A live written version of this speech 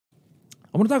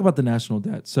I want to talk about the national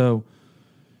debt. So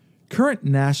current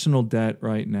national debt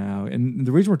right now, and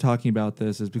the reason we're talking about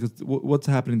this is because what's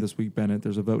happening this week, Bennett?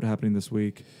 There's a vote happening this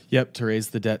week. Yep, to raise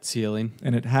the debt ceiling.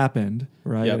 And it happened,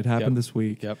 right? Yep, it happened yep, this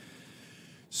week. Yep.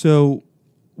 So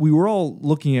we were all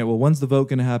looking at, well, when's the vote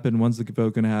going to happen? When's the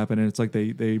vote going to happen? And it's like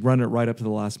they run it right up to the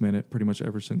last minute pretty much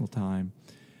every single time.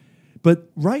 But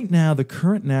right now, the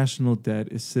current national debt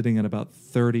is sitting at about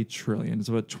 $30 trillion. It's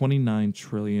about $29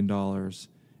 trillion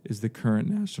is the current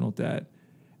national debt.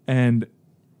 And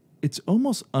it's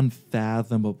almost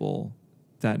unfathomable,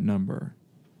 that number.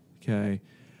 Okay.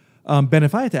 Ben,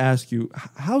 if I had to ask you,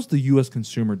 how's the U.S.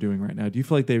 consumer doing right now? Do you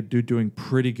feel like they're doing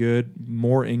pretty good,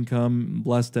 more income,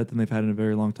 less debt than they've had in a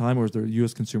very long time, or is the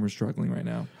U.S. consumer struggling right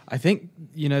now? I think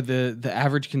the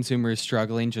average consumer is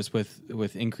struggling just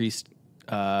with increased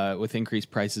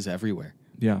prices everywhere.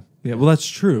 Yeah. Well, that's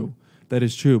true. That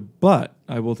is true. But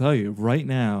I will tell you, right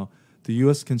now, the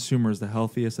U.S. consumer is the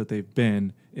healthiest that they've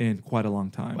been in quite a long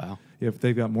time. Wow. If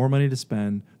they've got more money to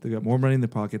spend, they've got more money in their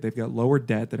pocket, they've got lower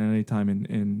debt than any time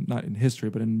in not in history,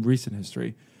 but in recent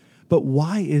history. But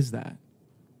why is that?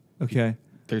 Okay.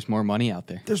 There's more money out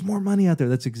there. There's more money out there.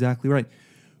 That's exactly right.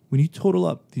 When you total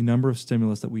up the number of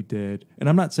stimulus that we did, and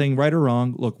I'm not saying right or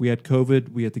wrong, look, we had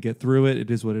COVID, we had to get through it,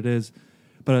 it is what it is,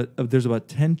 but there's about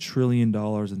 $10 trillion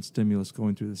in stimulus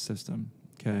going through the system,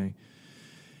 okay?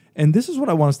 And this is what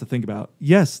I want us to think about.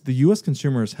 Yes, the U.S.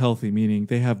 consumer is healthy, meaning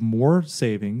they have more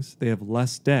savings, they have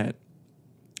less debt.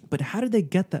 But how did they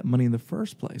get that money in the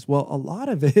first place? Well, a lot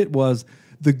of it was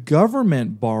the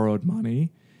government borrowed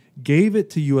money, gave it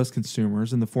to U.S.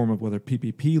 consumers in the form of whether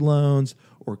PPP loans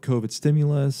or COVID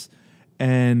stimulus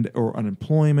or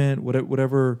unemployment,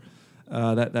 whatever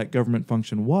that government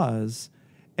function was.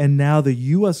 And now the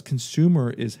U.S. consumer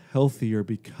is healthier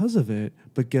because of it.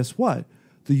 But guess what?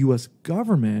 The U.S.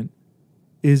 government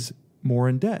is more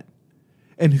in debt.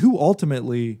 And who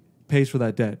ultimately pays for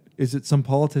that debt? Is it some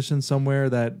politicians somewhere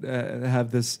that have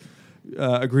this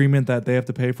agreement that they have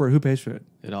to pay for it? Who pays for it?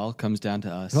 It all comes down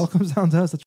to us. It all comes down to us. That's